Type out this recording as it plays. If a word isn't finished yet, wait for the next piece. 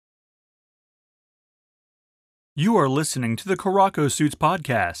You are listening to the Caraco Suits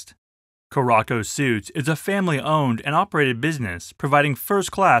podcast. Caraco Suits is a family-owned and operated business providing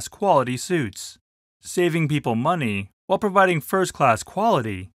first-class quality suits. Saving people money while providing first-class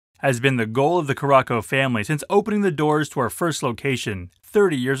quality has been the goal of the Caraco family since opening the doors to our first location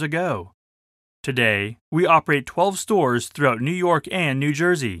 30 years ago. Today, we operate 12 stores throughout New York and New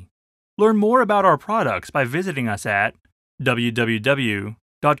Jersey. Learn more about our products by visiting us at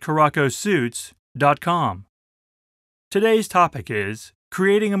www.caracosuits.com. Today's topic is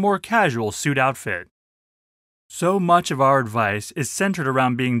creating a more casual suit outfit. So much of our advice is centered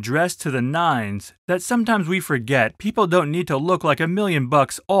around being dressed to the nines that sometimes we forget people don't need to look like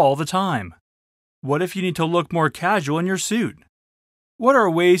 $1,000,000 all the time. What if you need to look more casual in your suit? What are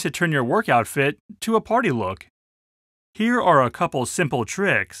ways to turn your work outfit to a party look? Here are a couple simple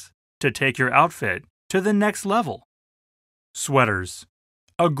tricks to take your outfit to the next level. Sweaters.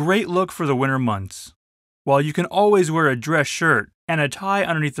 A great look for the winter months. While you can always wear a dress shirt and a tie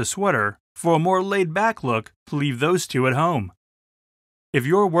underneath the sweater, for a more laid-back look, leave those two at home. If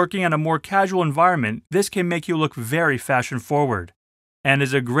you're working in a more casual environment, this can make you look very fashion-forward, and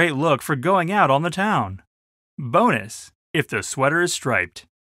is a great look for going out on the town. Bonus, if the sweater is striped.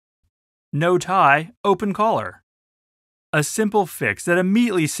 No tie, open collar. A simple fix that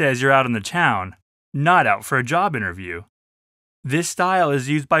immediately says you're out in the town, not out for a job interview. This style is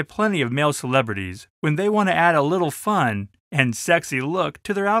used by plenty of male celebrities when they want to add a little fun and sexy look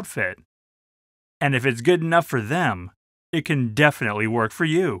to their outfit. And if it's good enough for them, it can definitely work for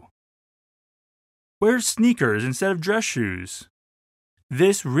you. Wear sneakers instead of dress shoes.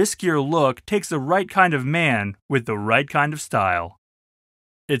 This riskier look takes the right kind of man with the right kind of style.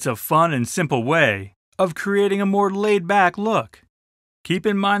 It's a fun and simple way of creating a more laid-back look. Keep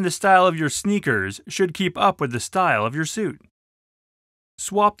in mind the style of your sneakers should keep up with the style of your suit.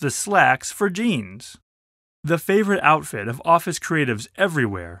 Swap the slacks for jeans. The favorite outfit of office creatives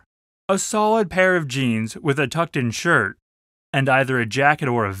everywhere, a solid pair of jeans with a tucked-in shirt and either a jacket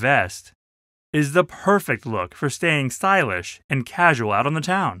or a vest, is the perfect look for staying stylish and casual out on the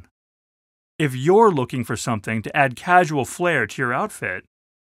town. If you're looking for something to add casual flair to your outfit,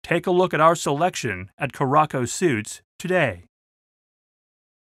 take a look at our selection at Caraco Suits today.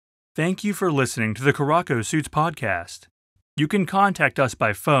 Thank you for listening to the Caraco Suits podcast. You can contact us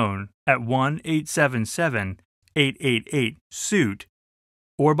by phone at 1-877-888-SUIT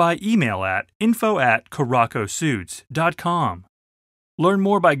or by email at info@caracosuits.com. Learn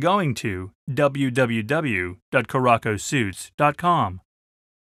more by going to www.caracosuits.com.